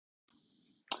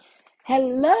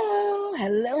Hello,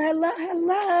 hello, hello,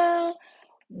 hello.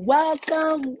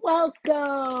 Welcome,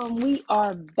 welcome. We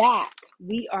are back.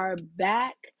 We are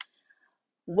back.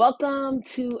 Welcome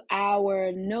to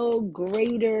our No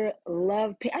Greater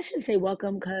Love. I shouldn't say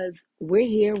welcome because we're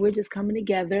here. We're just coming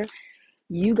together.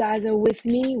 You guys are with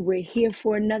me. We're here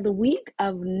for another week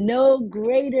of No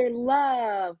Greater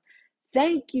Love.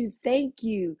 Thank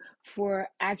you for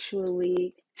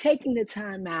actually taking the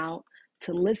time out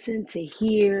to listen, to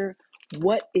hear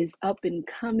what is up and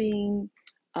coming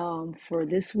for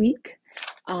this week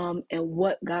and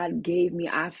what God gave me,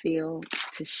 I feel,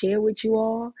 to share with you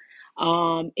all.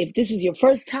 If this is your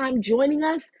first time joining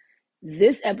us,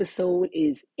 this episode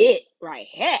is it right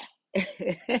here.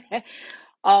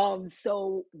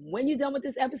 So when you're done with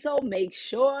this episode, make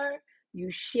sure you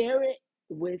share it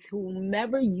with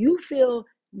whomever you feel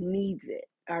needs it.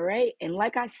 All right. And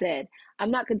like I said,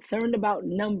 I'm not concerned about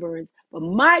numbers, but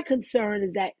my concern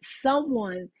is that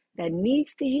someone that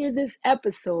needs to hear this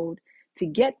episode to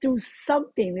get through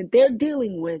something that they're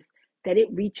dealing with, that it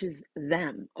reaches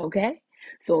them. Okay.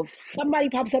 So if somebody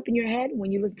pops up in your head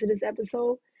when you listen to this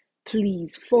episode,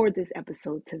 please forward this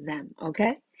episode to them.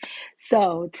 Okay.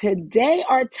 So today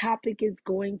our topic is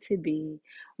going to be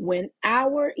when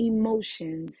our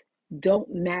emotions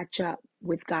don't match up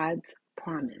with God's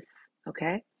promise.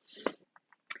 Okay.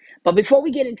 But before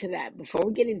we get into that,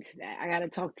 I got to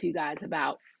talk to you guys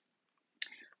about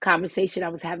a conversation I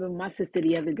was having with my sister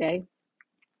the other day.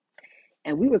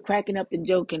 And we were cracking up and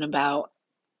joking about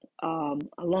a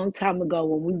long time ago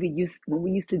when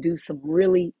we used to do some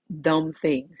really dumb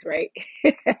things, right?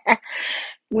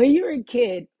 When you're a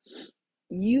kid,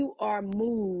 you are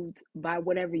moved by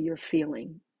whatever you're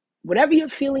feeling. Whatever you're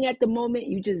feeling at the moment,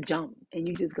 you just jump and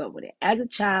you just go with it. As a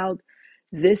child,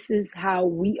 this is how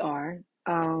we are.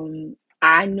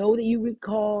 I know that you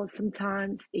recall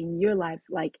sometimes in your life,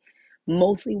 like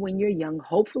mostly when you're young,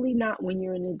 hopefully not when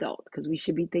you're an adult, because we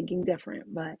should be thinking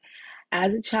different. But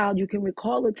as a child, you can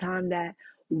recall a time that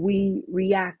we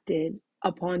reacted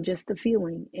upon just the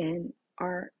feeling and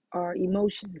our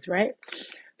emotions, right?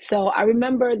 So I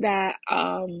remember that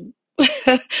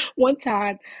one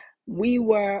time we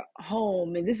were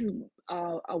home, and this is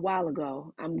a while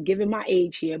ago. I'm giving my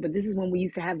age here, but this is when we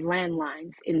used to have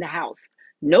landlines in the house.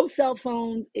 No cell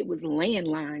phones, it was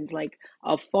landlines, like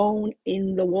a phone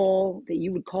in the wall that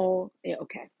you would call. Yeah,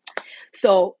 okay.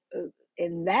 So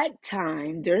in that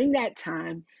time, during that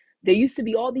time, there used to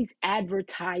be all these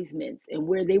advertisements and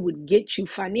where they would get you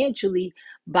financially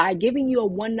by giving you a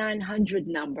 1-900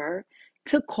 number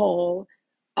to call.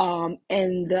 And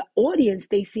the audience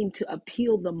they seemed to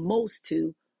appeal the most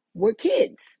to were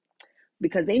kids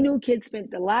because they knew kids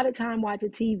spent a lot of time watching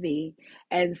TV.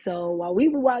 And so while we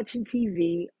were watching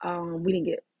TV, we didn't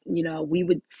get, we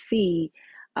would see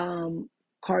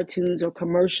cartoons or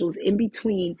commercials in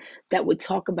between that would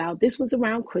talk about this was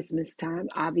around Christmas time,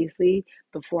 obviously,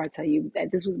 before I tell you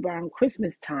that this was around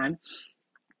Christmas time,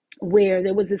 where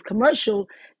there was this commercial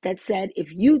that said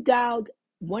if you dialed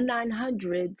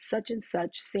 1-900 such and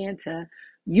such Santa,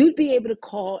 you'd be able to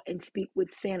call and speak with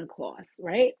Santa Claus,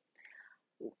 right?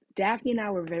 Daphne and I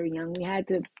were very young. We had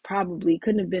to probably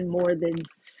couldn't have been more than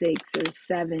 6 or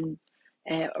 7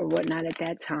 or whatnot at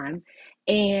that time.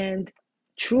 And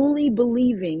truly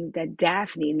believing that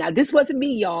Daphne, now this wasn't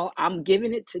me, y'all. I'm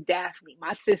giving it to Daphne,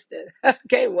 my sister.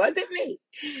 Okay, it wasn't me.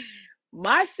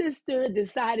 My sister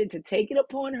decided to take it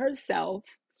upon herself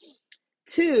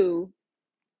to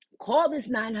call this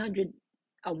 900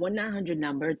 a 1-900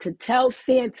 number to tell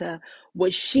Santa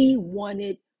what she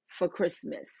wanted for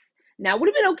Christmas. Now, it would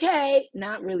have been okay,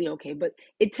 not really okay, but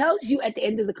it tells you at the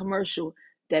end of the commercial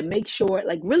that make sure,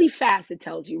 like really fast, it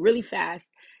tells you really fast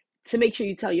to make sure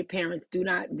you tell your parents, do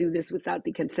not do this without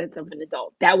the consent of an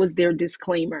adult. That was their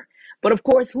disclaimer. But of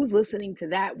course, who's listening to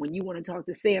that when you want to talk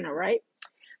to Santa, right?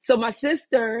 So my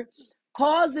sister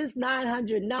calls this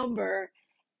 900 number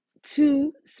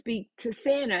to speak to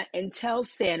Santa and tell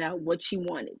Santa what she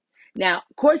wanted. Now,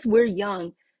 of course, we're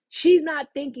young. She's not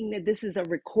thinking that this is a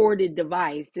recorded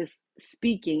device, just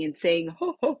speaking and saying,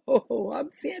 ho, ho, ho, ho, I'm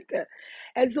Santa.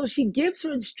 And so she gives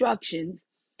her instructions.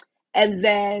 And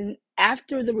then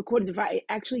after the recorded device, it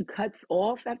actually cuts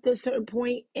off after a certain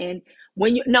point. And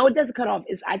when you, no, it doesn't cut off.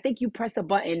 It's, I think you press a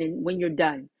button and when you're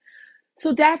done.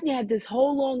 So Daphne had this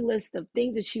whole long list of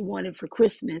things that she wanted for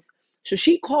Christmas. So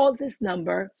she calls this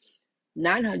number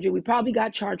 900. We probably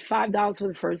got charged $5 for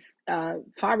the first $5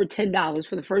 or $10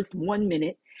 for the first 1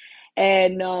 minute.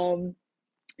 And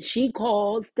she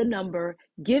calls the number,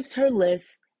 gives her list,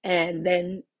 and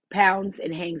then pounds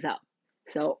and hangs up.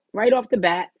 So right off the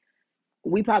bat,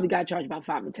 we probably got charged about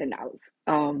 $5 or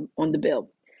 $10 on the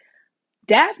bill.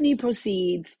 Daphne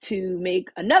proceeds to make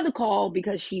another call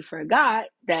because she forgot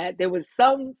that there was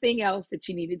something else that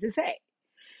she needed to say.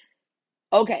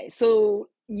 Okay, so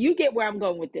you get where I'm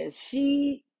going with this.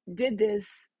 She did this,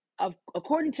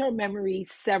 according to her memory,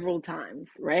 several times,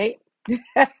 right?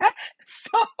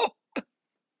 So,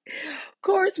 of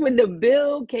course, when the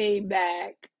bill came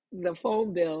back, the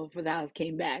phone bill for the house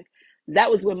came back,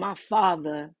 that was when my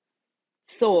father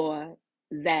saw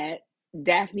that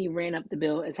Daphne ran up the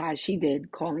bill as high as she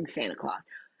did, calling Santa Claus.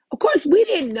 Of course, we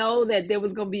didn't know that there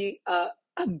was going to be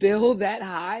a bill that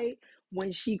high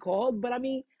when she called, but I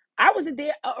mean, I wasn't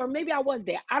there, or maybe I was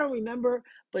there. I don't remember,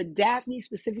 but Daphne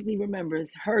specifically remembers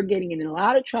her getting in a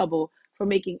lot of trouble for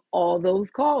making all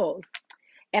those calls.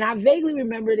 And I vaguely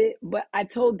remembered it, but I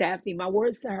told Daphne, my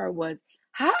words to her was,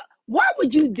 "How? Why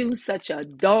would you do such a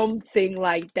dumb thing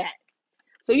like that?"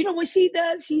 So you know what she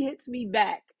does? She hits me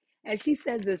back and she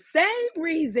says the same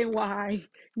reason why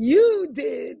you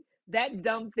did that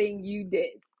dumb thing you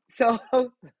did. So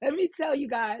let me tell you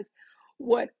guys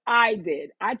what I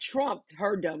did. I trumped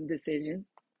her dumb decision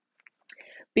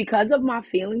because of my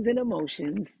feelings and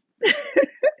emotions.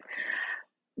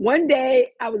 One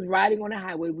day I was riding on a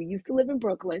highway. We used to live in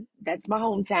Brooklyn. That's my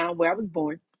hometown where I was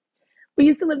born. We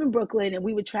used to live in Brooklyn and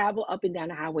we would travel up and down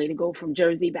the highway to go from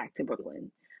Jersey back to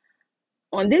Brooklyn.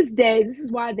 On this day, this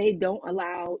is why they don't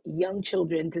allow young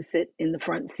children to sit in the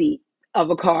front seat of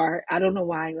a car. I don't know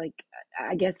why. Like,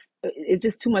 I guess it's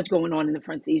just too much going on in the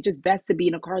front seat. It's just best to be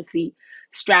in a car seat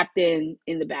strapped in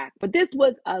the back. But this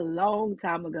was a long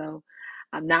time ago.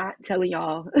 I'm not telling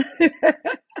y'all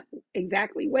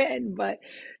exactly when, but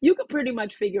you could pretty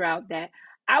much figure out that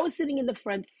I was sitting in the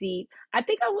front seat. I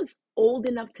think I was old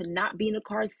enough to not be in a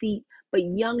car seat, but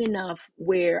young enough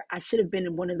where I should have been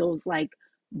in one of those like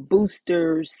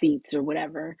booster seats or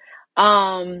whatever.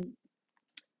 Um,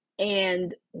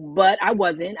 and but I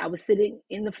wasn't. I was sitting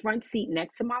in the front seat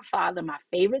next to my father, my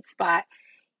favorite spot,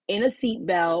 in a seat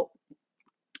belt.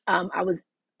 I was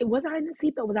I in the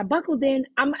seatbelt? Was I buckled in?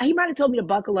 He might have told me to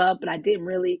buckle up, but I didn't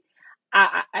really.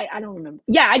 I don't remember.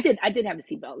 Yeah, I did. I did have a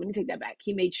seatbelt. Let me take that back.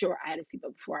 He made sure I had a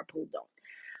seatbelt before I pulled on.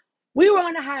 We were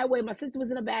on the highway. My sister was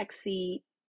in the back seat.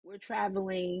 We're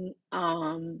traveling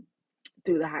through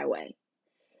the highway.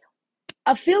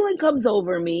 A feeling comes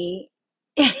over me,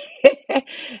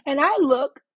 and I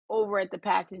look over at the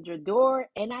passenger door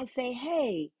and I say,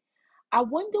 "Hey, I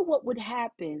wonder what would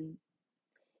happen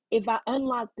if I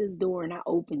unlocked this door and I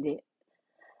opened it."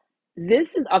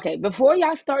 This is okay. Before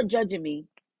y'all start judging me,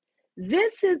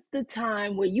 this is the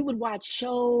time where you would watch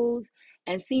shows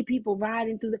and see people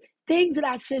riding through the things that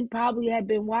I shouldn't probably have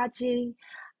been watching.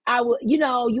 I would, you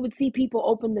would see people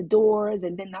open the doors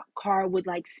and then the car would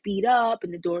like speed up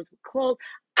and the doors would close.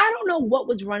 I don't know what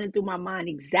was running through my mind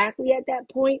exactly at that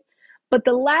point, but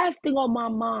the last thing on my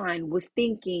mind was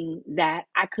thinking that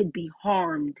I could be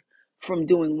harmed from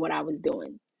doing what I was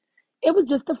doing. It was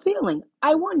just a feeling.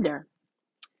 I wonder.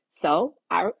 So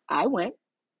I went,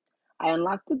 I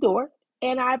unlocked the door,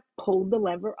 and I pulled the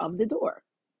lever of the door.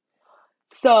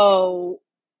 So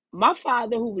my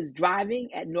father, who was driving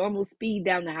at normal speed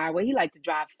down the highway, he liked to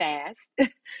drive fast.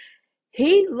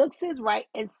 He looks his right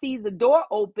and sees the door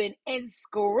open and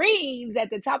screams at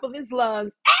the top of his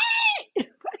lungs.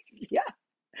 Yeah,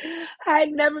 I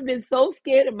had never been so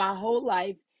scared in my whole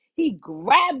life. He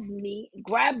grabs me,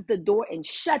 grabs the door, and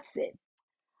shuts it.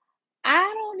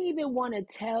 I don't even want to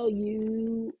tell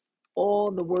you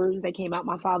all the words that came out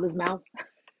my father's mouth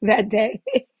that day.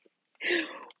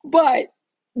 But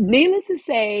needless to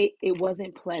say, it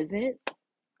wasn't pleasant.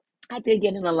 I did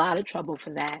get in a lot of trouble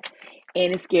for that.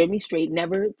 And it scared me straight,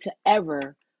 never to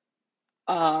ever.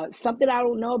 Something I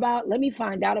don't know about, let me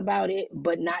find out about it,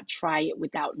 but not try it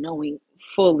without knowing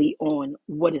fully on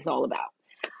what it's all about.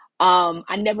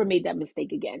 I never made that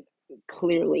mistake again,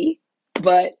 clearly.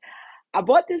 But I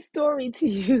brought this story to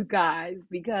you guys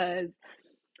because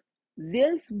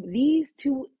these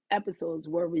two episodes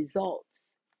were results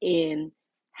in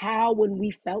how when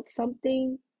we felt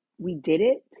something, we did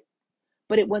it,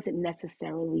 but it wasn't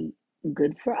necessarily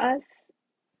good for us.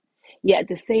 Yet at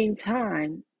the same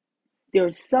time, there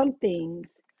are some things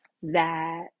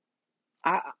that,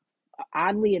 I,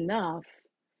 oddly enough,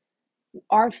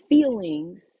 our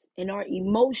feelings and our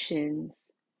emotions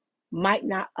might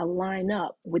not align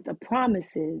up with the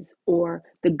promises or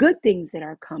the good things that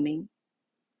are coming.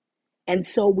 And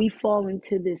so we fall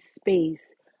into this space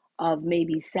of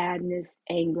maybe sadness,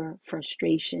 anger,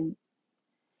 frustration.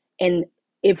 And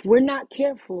if we're not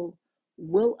careful,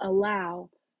 we'll allow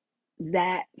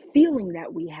that feeling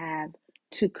that we have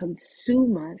to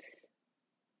consume us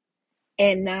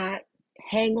and not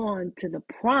hang on to the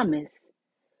promise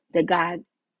that God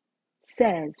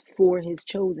says for his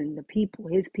chosen, the people,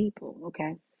 his people.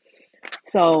 Okay.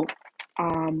 So,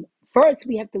 first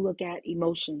we have to look at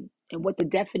emotion and what the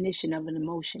definition of an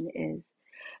emotion is.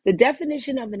 The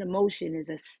definition of an emotion is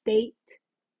a state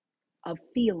of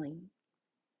feeling.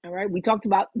 All right. We talked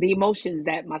about the emotions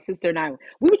that my sister and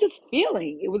we were just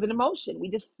feeling. It was an emotion. We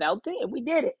just felt it and we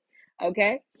did it.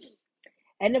 Okay.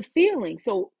 And the feeling.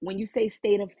 So when you say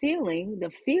state of feeling,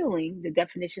 the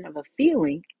definition of a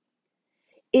feeling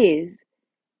is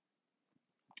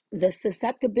the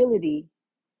susceptibility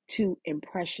to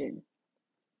impression,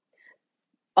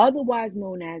 otherwise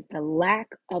known as the lack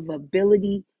of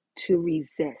ability to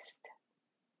resist.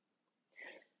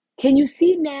 Can you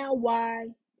see now why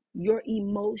your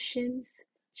emotions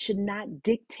should not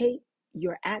dictate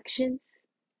your actions?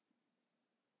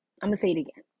 I'm going to say it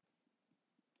again.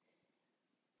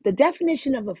 The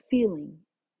definition of a feeling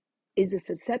is the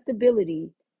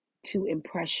susceptibility to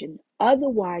impression,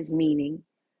 otherwise meaning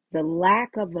the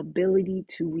lack of ability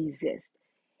to resist.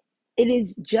 It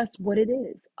is just what it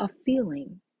is, a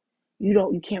feeling.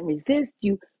 You can't resist,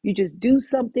 you just do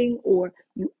something or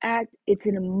you act. It's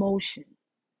an emotion,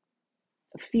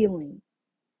 a feeling.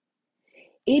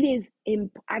 It is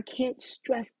I can't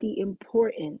stress the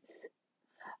importance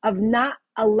of not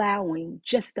allowing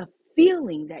just the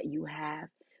feeling that you have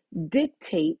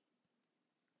dictate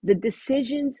the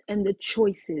decisions and the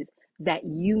choices that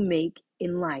you make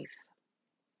in life.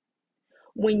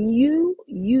 When you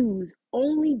use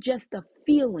only just a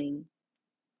feeling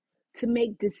to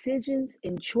make decisions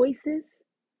and choices,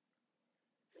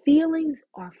 feelings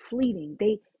are fleeting.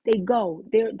 They go.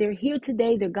 They're here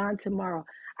today, they're gone tomorrow.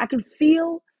 I can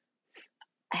feel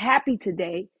happy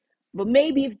today, but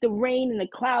maybe if the rain and the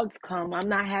clouds come, I'm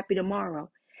not happy tomorrow.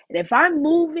 And if I'm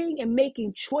moving and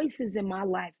making choices in my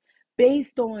life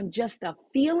based on just a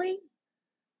feeling,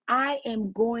 I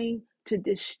am going to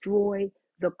destroy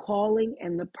the calling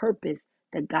and the purpose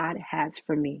that God has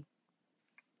for me.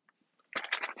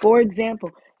 For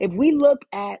example, if we look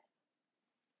at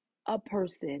a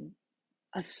person,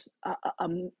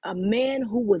 a man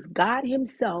who was God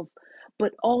himself,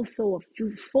 but also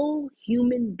a full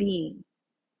human being,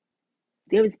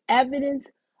 there is evidence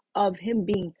of him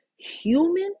being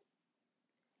human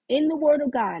in the Word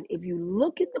of God. If you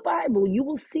look at the Bible, you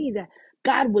will see that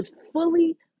God was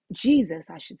fully, Jesus,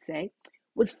 I should say,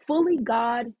 was fully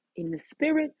God in the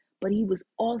spirit, but he was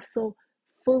also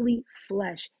fully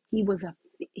flesh. He was a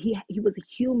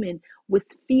human with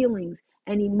feelings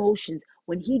and emotions.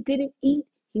 When he didn't eat,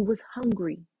 he was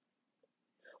hungry.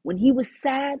 When he was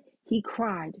sad, he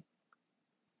cried.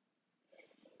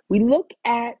 We look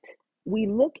at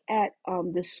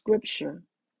the scripture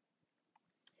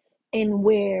and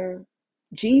where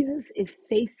Jesus is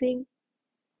facing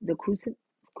the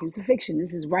crucifixion.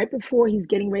 This is right before he's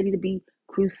getting ready to be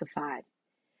crucified.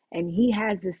 And he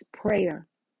has this prayer.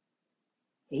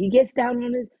 He gets down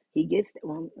on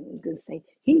I'm going to say,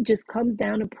 he just comes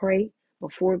down to pray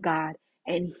before God.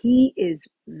 And he is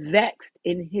vexed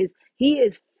he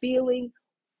is feeling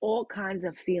all kinds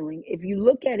of feeling. If you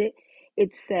look at it,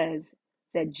 it says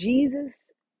that Jesus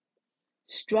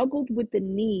struggled with the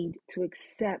need to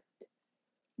accept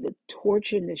the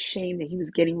torture and the shame that he was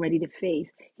getting ready to face.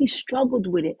 He struggled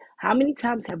with it. How many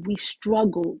times have we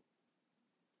struggled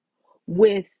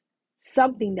with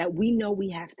something that we know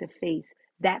we have to face?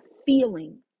 That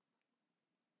feeling,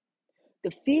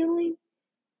 the feeling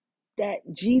that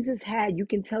Jesus had, you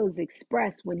can tell is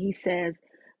expressed when he says,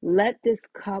 "Let this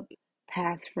cup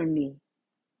pass from me."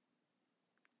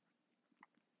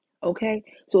 Okay?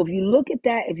 So if you look at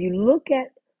that, if you look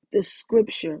at the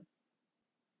scripture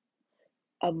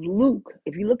of Luke,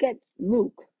 if you look at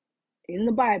Luke in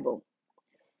the Bible,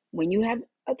 when you have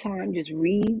a time, just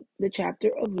read the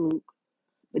chapter of Luke.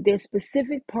 But there's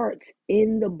specific parts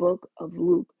in the book of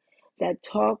Luke that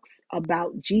talks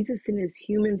about Jesus in his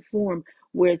human form,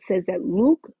 where it says that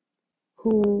Luke,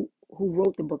 who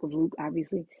wrote the book of Luke,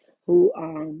 obviously, who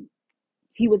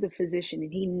he was a physician,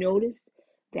 and he noticed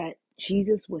that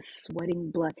Jesus was sweating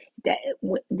blood. That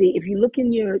if you look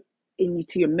into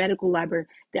your medical library,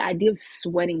 the idea of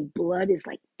sweating blood is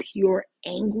like pure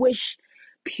anguish,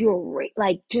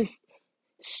 like just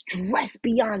stress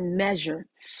beyond measure,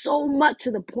 so much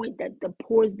to the point that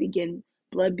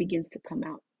blood begins to come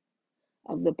out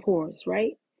of the pores,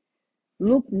 right?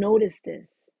 Luke noticed this.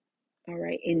 All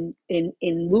right. In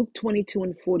Luke 22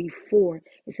 and 44,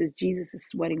 it says Jesus is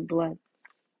sweating blood.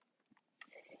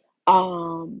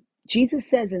 Jesus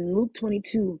says in Luke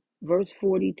 22, verse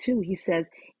 42, he says,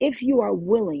 if you are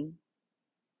willing,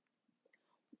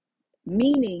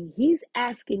 meaning he's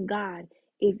asking God,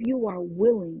 if you are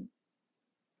willing,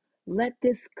 let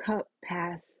this cup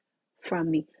pass from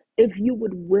me if you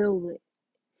would will it.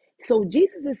 So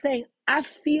Jesus is saying, I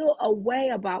feel a way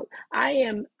about, I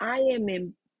am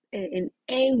in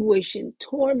anguish and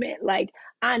torment. Like,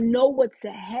 I know what's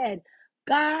ahead.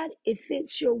 God, if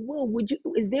it's your will,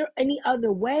 is there any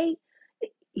other way?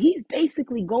 He's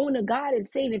basically going to God and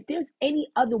saying, if there's any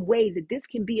other way that this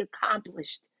can be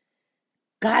accomplished,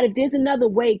 God, if there's another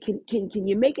way, can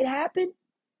you make it happen?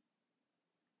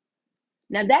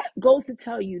 Now that goes to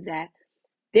tell you that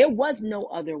there was no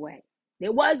other way.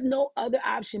 There was no other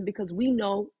option, because we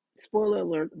know, spoiler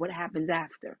alert, what happens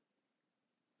after.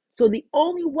 So the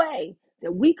only way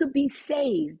that we could be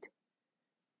saved,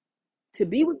 to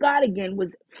be with God again,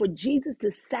 was for Jesus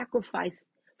to sacrifice,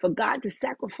 for God to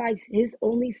sacrifice his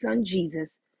only son, Jesus,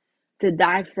 to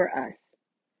die for us.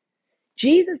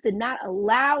 Jesus did not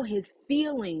allow his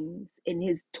feelings and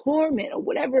his torment or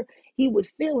whatever he was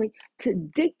feeling to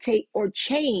dictate or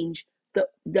change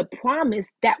the promise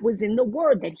that was in the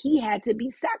word, that he had to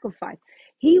be sacrificed.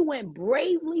 He went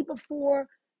bravely before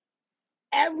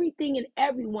everything and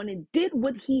everyone and did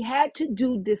what he had to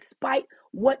do despite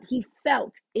what he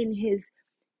felt in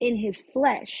his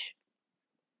flesh.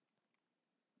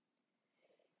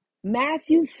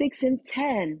 Matthew 6 and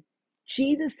 10,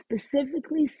 Jesus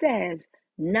specifically says,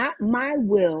 not my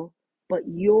will, but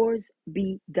yours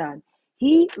be done.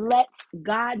 He lets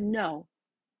God know,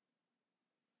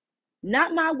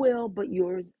 not my will, but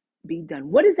yours be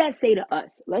done. What does that say to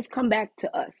us? Let's come back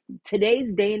to us,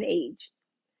 today's day and age.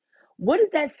 What does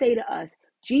that say to us?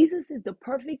 Jesus is the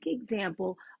perfect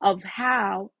example of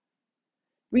how,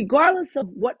 regardless of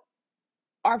what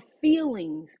our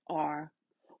feelings are,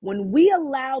 when we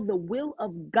allow the will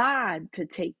of God to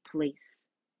take place,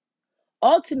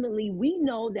 ultimately, we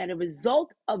know that a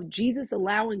result of Jesus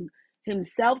allowing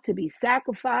himself to be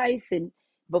sacrificed and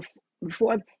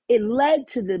before it led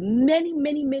to the many,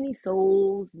 many, many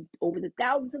souls over the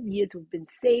thousands of years who've been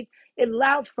saved. It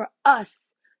allows for us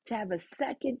to have a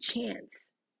second chance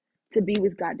to be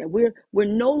with God, that we're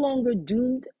no longer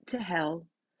doomed to hell,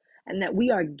 and that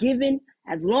we are given,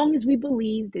 as long as we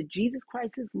believe that Jesus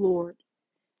Christ is Lord,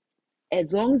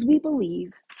 as long as we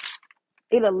believe,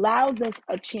 it allows us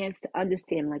a chance to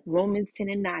understand, like Romans 10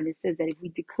 and 9, it says that if we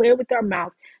declare with our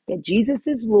mouth that Jesus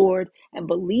is Lord and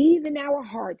believe in our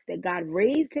hearts that God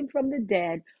raised him from the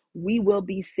dead, we will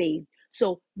be saved.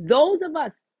 So those of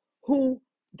us who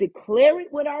declare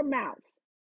it with our mouth,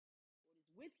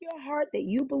 with your heart that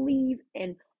you believe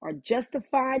and are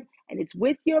justified, and it's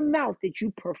with your mouth that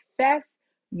you profess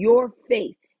your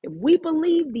faith. If we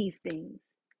believe these things,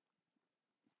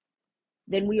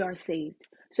 then we are saved.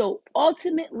 So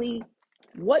ultimately,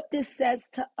 what this says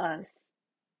to us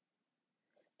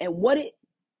and what it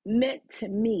meant to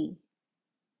me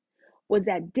was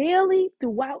that daily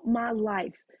throughout my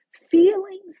life,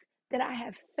 feelings that I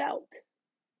have felt,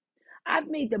 I've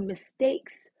made the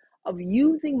mistakes of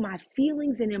using my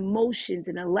feelings and emotions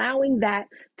and allowing that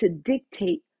to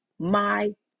dictate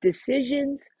my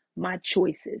decisions, my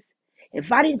choices.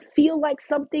 If I didn't feel like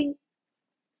something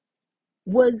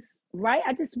was right,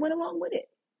 I just went along with it.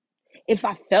 If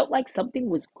I felt like something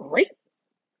was great,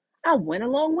 I went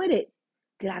along with it.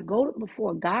 Did I go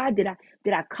before God? Did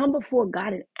I come before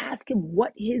God and ask him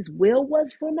what his will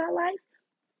was for my life?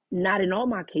 Not in all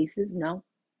my cases, no.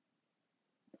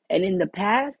 And in the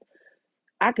past,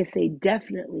 I could say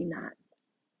definitely not.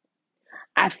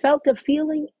 I felt the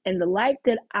feeling, and the life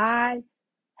that I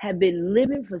have been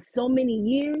living for so many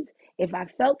years, if I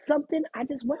felt something, I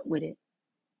just went with it.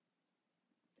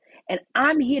 And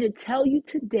I'm here to tell you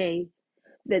today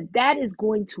that that is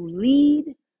going to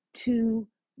lead to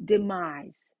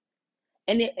demise.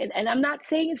 And I'm not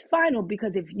saying it's final,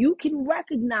 because if you can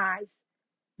recognize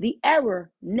the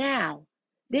error now,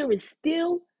 there is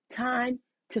still time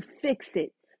to fix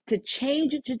it, to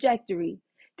change the trajectory,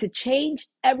 to change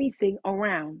everything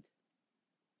around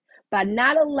by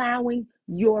not allowing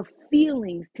your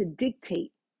feelings to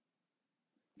dictate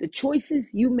the choices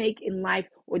you make in life,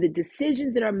 or the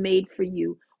decisions that are made for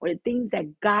you, or the things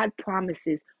that God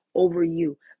promises over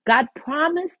you. God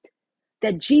promised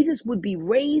that Jesus would be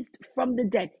raised from the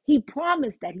dead. He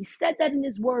promised that. He said that in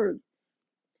his word.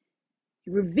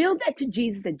 He revealed that to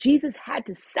Jesus, that Jesus had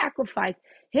to sacrifice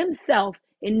himself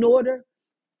in order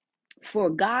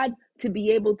for God to be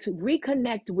able to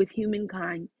reconnect with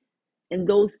humankind and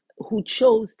those who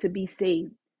chose to be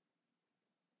saved.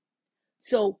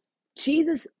 So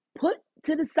Jesus put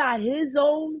to the side his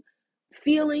own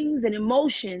feelings and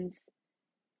emotions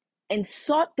and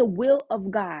sought the will of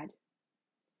God.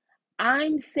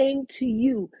 I'm saying to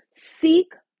you,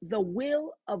 seek the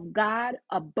will of God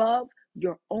above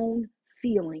your own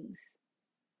feelings.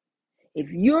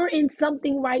 If you're in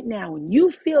something right now and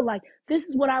you feel like this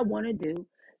is what I want to do,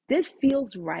 this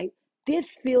feels right, this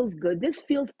feels good, this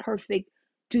feels perfect,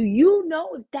 do you know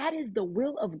if that is the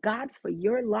will of God for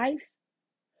your life?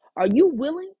 Are you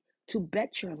willing to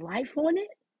bet your life on it?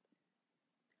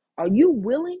 Are you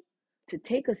willing to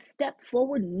take a step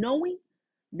forward knowing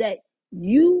that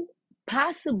you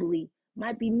possibly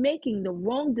might be making the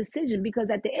wrong decision? Because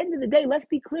at the end of the day, let's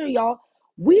be clear, y'all,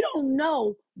 we don't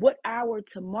know what our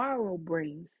tomorrow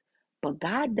brings, but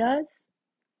God does.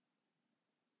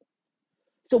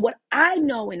 So, what I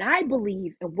know and I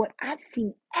believe, and what I've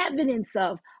seen evidence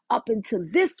of up until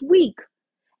this week,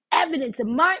 evidence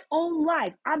in my own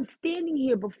life, I'm standing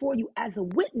here before you as a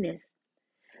witness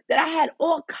that I had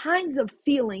all kinds of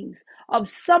feelings of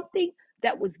something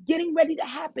that was getting ready to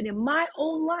happen in my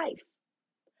own life.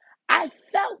 I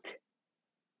felt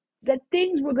that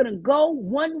things were going to go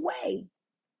one way,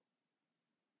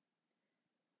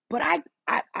 but I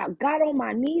got on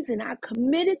my knees and I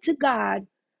committed to God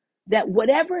that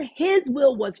whatever His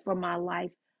will was for my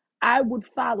life, I would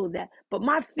follow that. But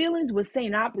my feelings were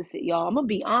saying opposite, y'all. I'm going to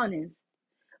be honest.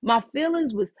 My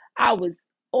feelings was, I was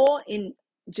all in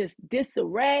just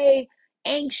disarray,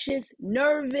 anxious,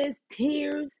 nervous,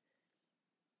 tears.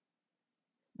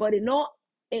 But in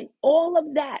all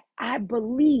of that, I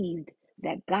believed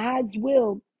that God's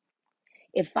will,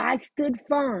 if I stood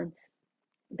firm,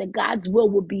 that God's will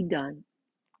would be done.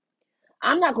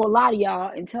 I'm not gonna lie to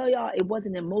y'all and tell y'all it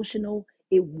wasn't an emotional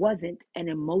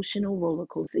roller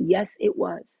coaster. Yes, it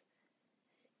was.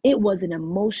 It was an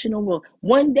emotional roller.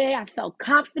 One day I felt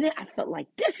confident. I felt like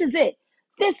this is it.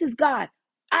 This is God.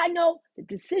 I know the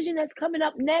decision that's coming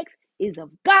up next is of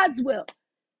God's will.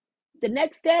 The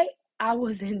next day, I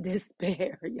was in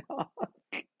despair, y'all.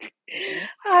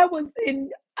 I was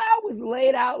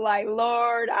laid out like,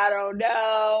 Lord, I don't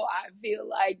know. I feel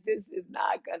like this is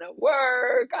not gonna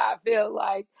work. I feel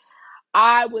like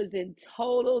I was in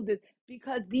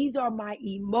because these are my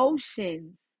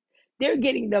emotions. They're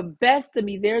getting the best of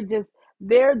me.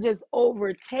 They're just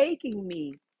overtaking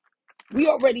me. We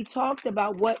already talked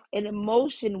about what an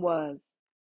emotion was.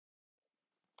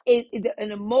 An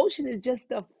emotion is just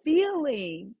a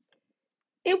feeling.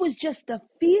 It was just a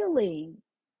feeling.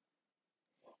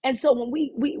 And so when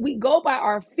we go by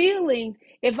our feeling,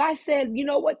 if I said, you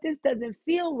know what, this doesn't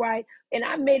feel right, and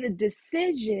I made a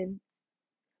decision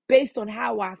based on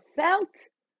how I felt,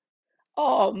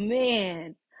 oh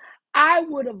man, I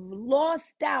would have lost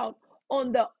out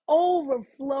on the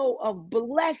overflow of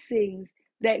blessings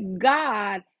that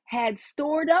God had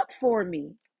stored up for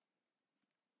me.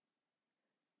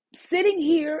 Sitting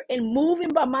here and moving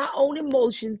by my own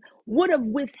emotions would have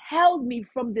withheld me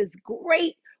from this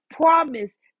great promise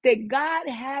that God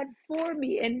had for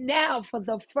me. And now, for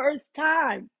the first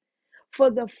time,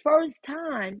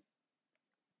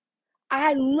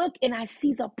 I look and I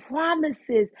see the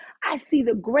promises. I see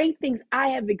the great things I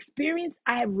have experienced.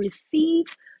 I have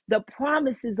received the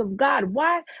promises of God.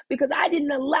 Why? Because I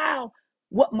didn't allow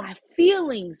what my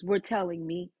feelings were telling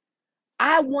me.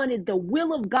 I wanted the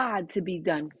will of God to be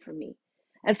done for me.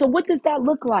 And so, what does that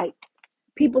look like?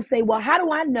 People say, well, how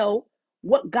do I know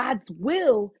what God's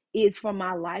will is for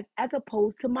my life as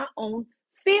opposed to my own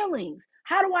feelings?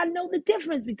 How do I know the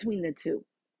difference between the two?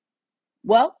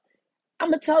 Well, I'm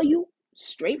going to tell you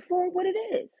straightforward what it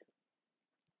is.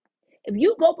 If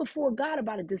you go before God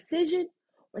about a decision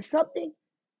or something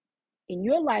in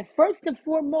your life, first and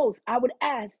foremost, I would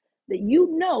ask that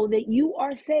you know that you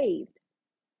are saved.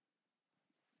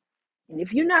 And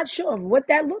if you're not sure of what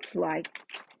that looks like,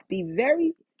 be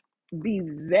very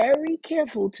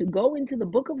careful to go into the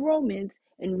book of Romans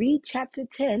and read chapter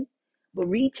 10, but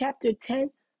read chapter 10,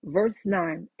 verse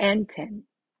 9 and 10.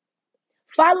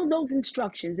 Follow those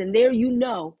instructions, and there you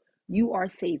know you are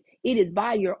saved. It is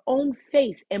by your own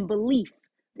faith and belief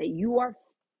that you are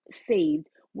saved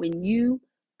when you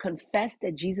confess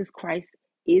that Jesus Christ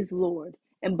is Lord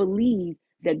and believe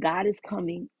that God is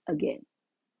coming again,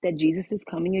 that Jesus is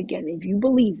coming again. If you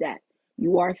believe that,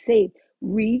 you are saved.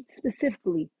 Read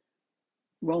specifically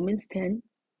Romans 10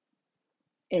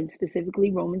 and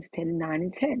specifically Romans 10, 9,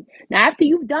 and 10. Now, after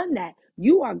you've done that,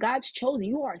 you are God's chosen.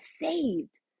 You are saved.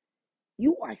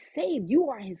 You are saved. You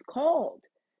are His called.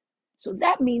 So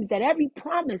that means that every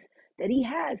promise that He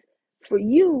has for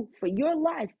you, for your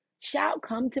life, shall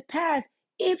come to pass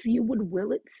if you would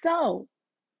will it so.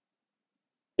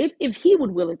 If He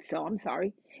would will it so, I'm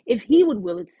sorry. If He would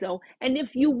will it so, and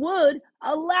if you would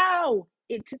allow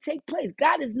it to take place.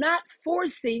 God is not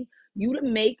forcing you to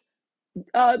make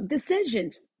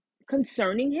decisions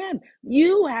concerning Him.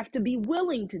 You have to be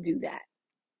willing to do that.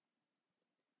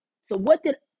 So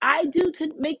I do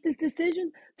to make this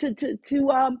decision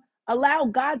to allow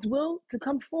God's will to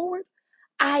come forward?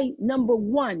 I, number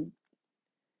one,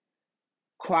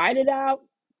 cried it out,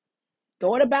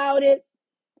 thought about it,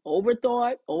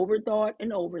 overthought,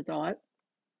 and overthought.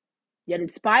 Yet,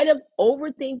 in spite of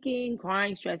overthinking,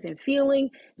 crying, stressing, feeling,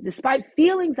 despite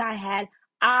feelings I had,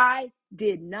 I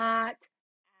did not act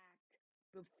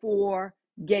before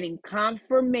getting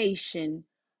confirmation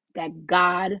that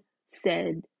God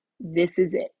said, this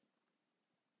is it.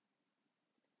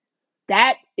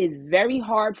 That is very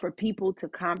hard for people to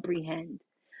comprehend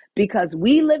because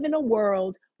we live in a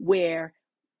world where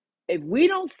if we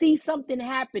don't see something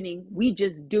happening, we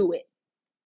just do it.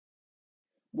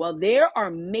 Well, there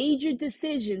are major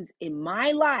decisions in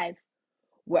my life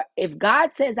where if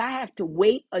God says I have to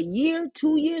wait a year,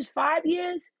 2 years, 5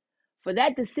 years for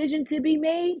that decision to be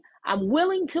made, I'm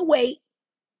willing to wait.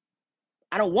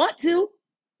 I don't want to.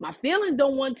 My feelings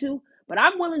don't want to, but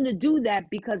I'm willing to do that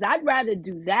because I'd rather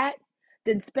do that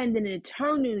than spend an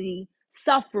eternity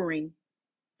suffering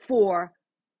for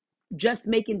just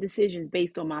making decisions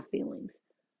based on my feelings.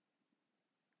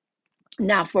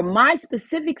 Now, for my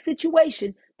specific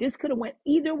situation, this could have went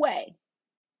either way.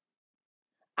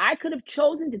 I could have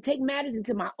chosen to take matters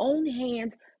into my own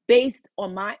hands based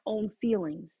on my own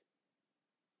feelings.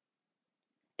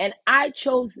 And I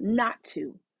chose not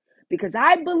to because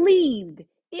I believed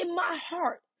in my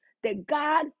heart that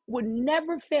God would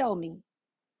never fail me.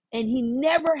 And he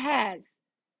never has.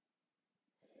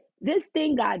 This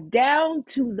thing got down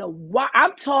to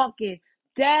I'm talking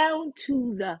down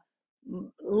to the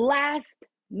last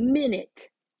minute.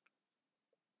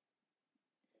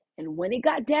 And when it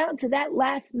got down to that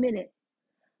last minute,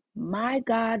 my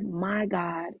God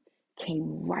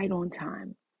came right on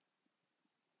time.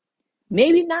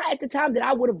 Maybe not at the time that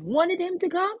I would have wanted him to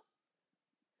come,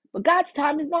 but God's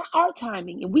time is not our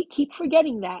timing, and we keep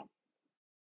forgetting that.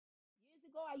 Years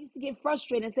ago, I used to get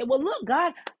frustrated and say, well, look,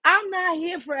 God, I'm not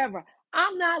here forever.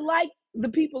 I'm not like the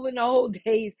people in the old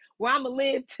days where I'm going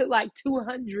to live to like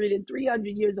 200 and 300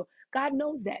 years old. God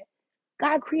knows that.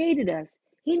 God created us.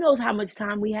 He knows how much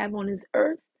time we have on this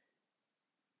earth.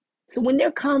 So when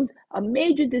there comes a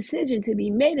major decision to be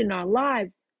made in our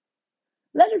lives,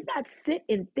 let us not sit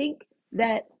and think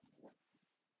that,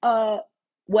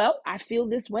 well, I feel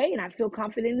this way and I feel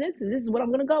confident in this and this is what I'm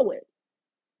going to go with.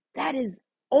 That is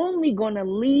only going to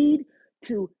lead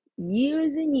to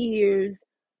years and years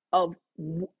of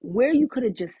where you could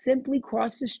have just simply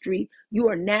crossed the street. You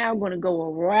are now going to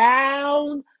go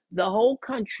around the whole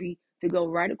country to go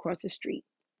right across the street.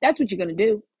 That's what you're going to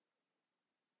do.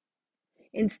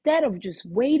 Instead of just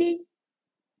waiting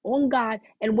on God.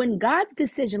 And when God's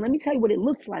decision, let me tell you what it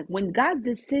looks like. When God's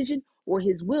decision or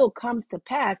his will comes to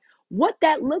pass, what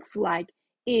that looks like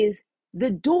is the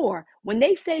door. When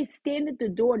they say stand at the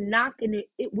door, knock, and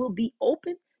it will be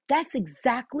open, that's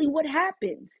exactly what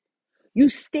happens. You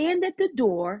stand at the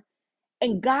door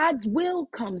and God's will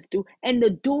comes through and the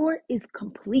door is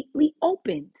completely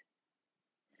opened.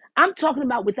 I'm talking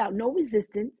about without no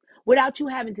resistance, without you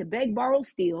having to beg, borrow,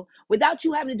 steal, without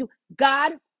you having to do,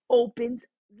 God opens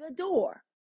the door.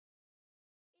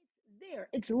 There,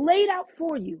 it's laid out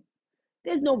for you.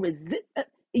 There's no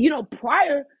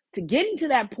prior to getting to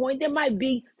that point, there might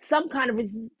be some kind of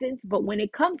resistance, but when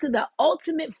it comes to the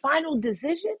ultimate final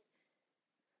decision,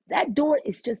 that door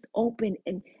is just open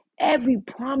and every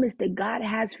promise that God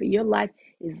has for your life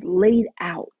is laid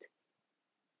out.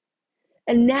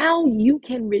 And now you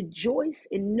can rejoice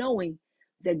in knowing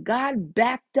that God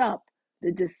backed up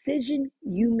the decision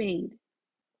you made.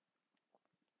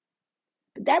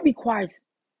 But that requires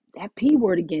that P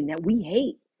word again that we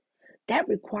hate. That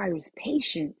requires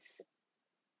patience.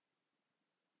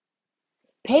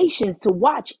 Patience to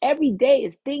watch every day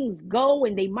as things go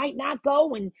and they might not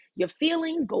go and your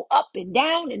feelings go up and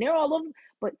down and they're all over.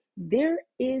 But there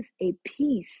is a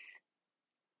peace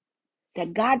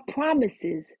that God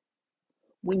promises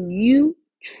when you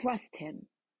trust him.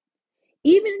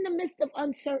 Even in the midst of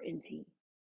uncertainty,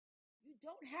 you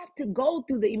don't have to go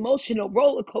through the emotional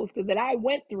roller coaster that I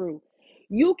went through.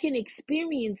 You can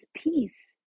experience peace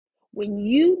when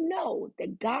you know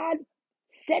that God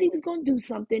said he was going to do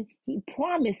something, he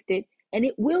promised it, and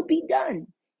it will be done.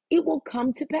 It will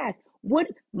come to pass. What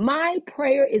my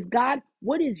prayer is, God,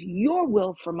 what is your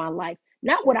will for my life?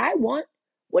 Not what I want.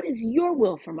 What is your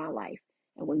will for my life?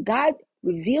 And when God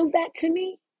reveals that to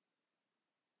me,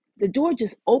 the door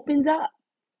just opens up.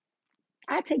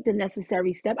 I take the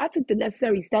necessary step. I took the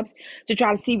necessary steps to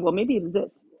try to see, well, maybe it was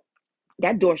this.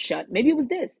 That door shut. Maybe it was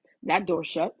this. That door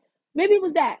shut. Maybe it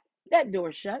was that. That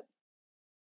door shut.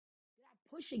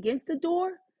 Push against the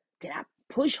door? Did I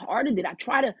push harder? Did I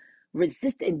try to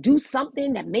resist and do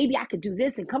something that maybe I could do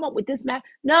this and come up with this math.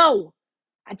 No,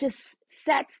 I just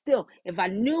sat still. If I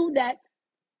knew that,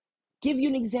 give you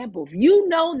an example. If you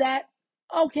know that,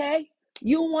 okay,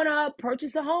 you want to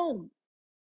purchase a home.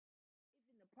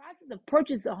 In the process of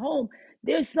purchase a home,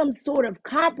 there's some sort of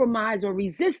compromise or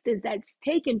resistance that's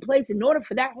taking place in order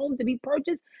for that home to be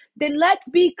purchased, then let's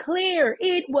be clear.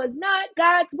 It was not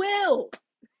God's will.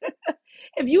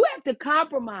 If you have to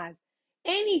compromise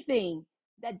anything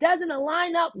that doesn't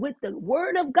align up with the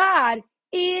word of God,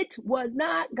 it was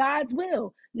not God's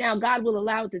will. Now, God will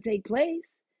allow it to take place.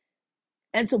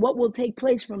 And so what will take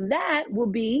place from that will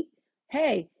be,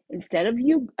 hey, instead of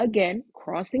you, again,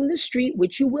 crossing the street,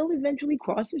 which you will eventually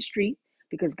cross the street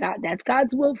because God, that's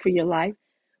God's will for your life,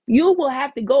 you will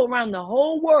have to go around the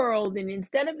whole world. And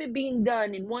instead of it being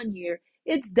done in 1 year,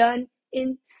 it's done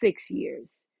in 6 years.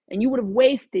 And you would have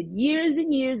wasted years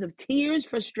and years of tears,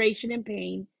 frustration, and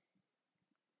pain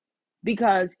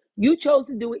because you chose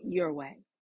to do it your way.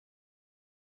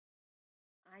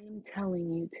 I am telling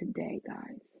you today,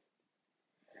 guys,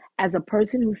 as a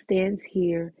person who stands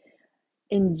here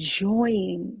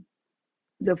enjoying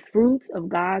the fruits of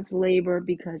God's labor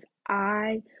because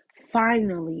I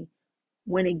finally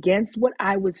went against what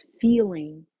I was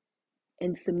feeling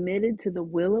and submitted to the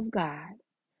will of God.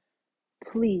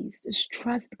 Please just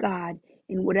trust God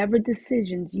in whatever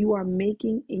decisions you are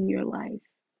making in your life.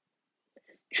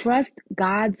 Trust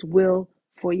God's will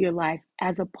for your life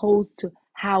as opposed to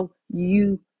how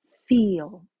you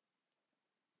feel.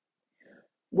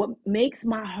 What makes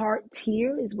my heart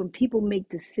tear is when people make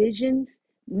decisions,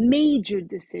 major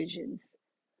decisions,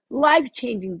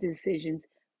 life-changing decisions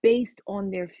based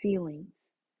on their feelings.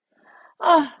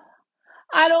 Oh,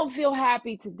 I don't feel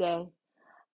happy today.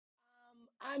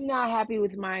 I'm not happy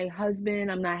with my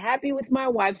husband. I'm not happy with my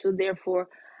wife, so therefore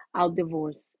I'll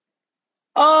divorce.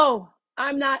 Oh,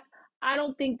 I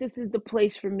don't think this is the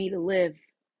place for me to live.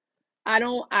 I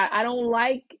don't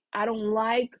like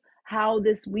how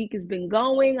this week has been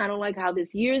going. I don't like how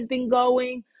this year has been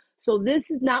going. So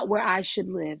this is not where I should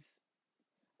live.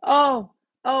 Oh,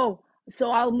 oh,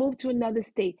 so I'll move to another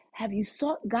state. Have you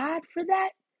sought God for that?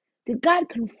 Did God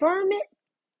confirm it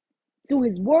through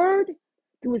his word,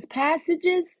 through his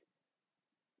passages,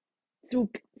 through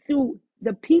through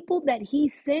the people that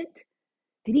he sent?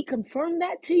 Did he confirm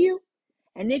that to you?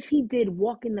 And if he did,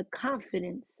 walk in the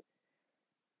confidence.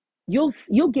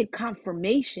 You'll get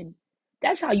confirmation.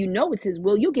 That's how you know it's his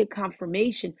will. You'll get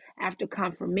confirmation after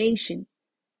confirmation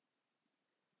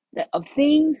of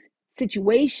things,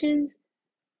 situations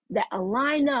that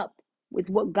align up with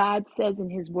what God says in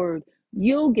his word.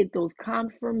 You'll get those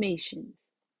confirmations.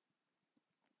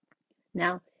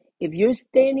 Now, if you're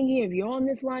standing here, if you're on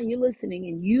this line, you're listening,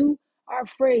 and you are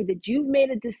afraid that you've made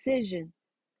a decision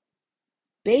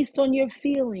based on your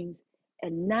feelings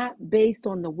and not based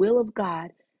on the will of God,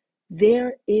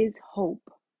 there is hope.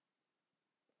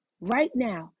 Right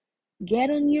now, get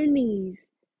on your knees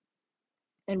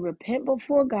and repent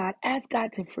before God. Ask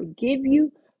God to forgive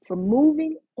you for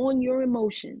moving on your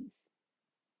emotions.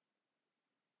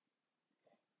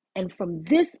 And from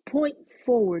this point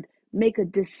forward, make a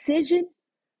decision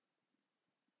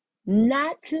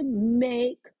not to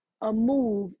make a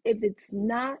move if it's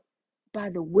not by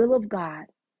the will of God,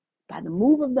 by the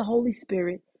move of the Holy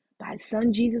Spirit, by His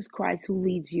Son Jesus Christ who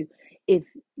leads you. If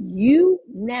you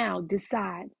now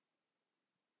decide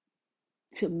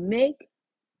to make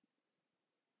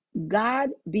God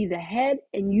be the head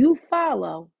and you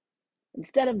follow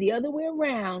instead of the other way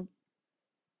around,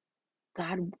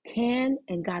 God can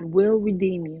and God will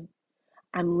redeem you.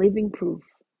 I'm living proof.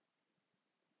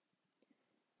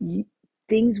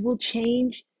 Things will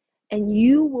change and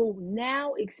you will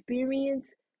now experience,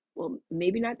 well,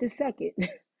 maybe not this second,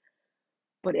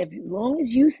 but as long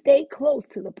as you stay close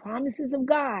to the promises of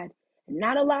God and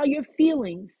not allow your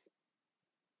feelings,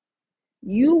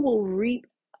 you will reap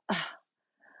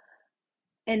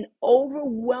an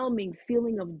overwhelming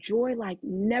feeling of joy like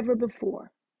never before.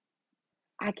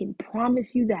 I can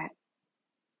promise you that.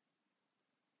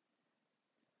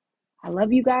 I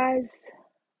love you guys.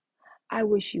 I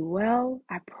wish you well.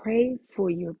 I pray for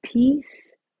your peace.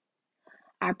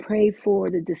 I pray for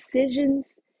the decisions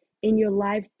in your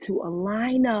life to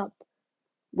align up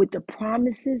with the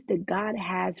promises that God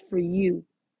has for you.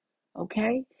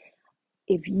 Okay?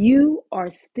 If you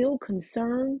are still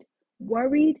concerned,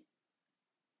 worried,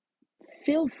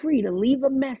 feel free to leave a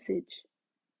message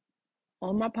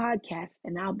on my podcast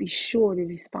and I'll be sure to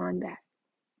respond back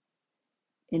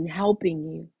in helping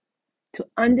you to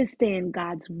understand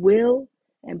God's will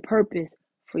and purpose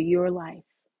for your life.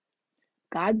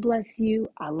 God bless you.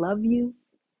 I love you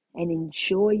and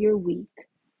enjoy your week.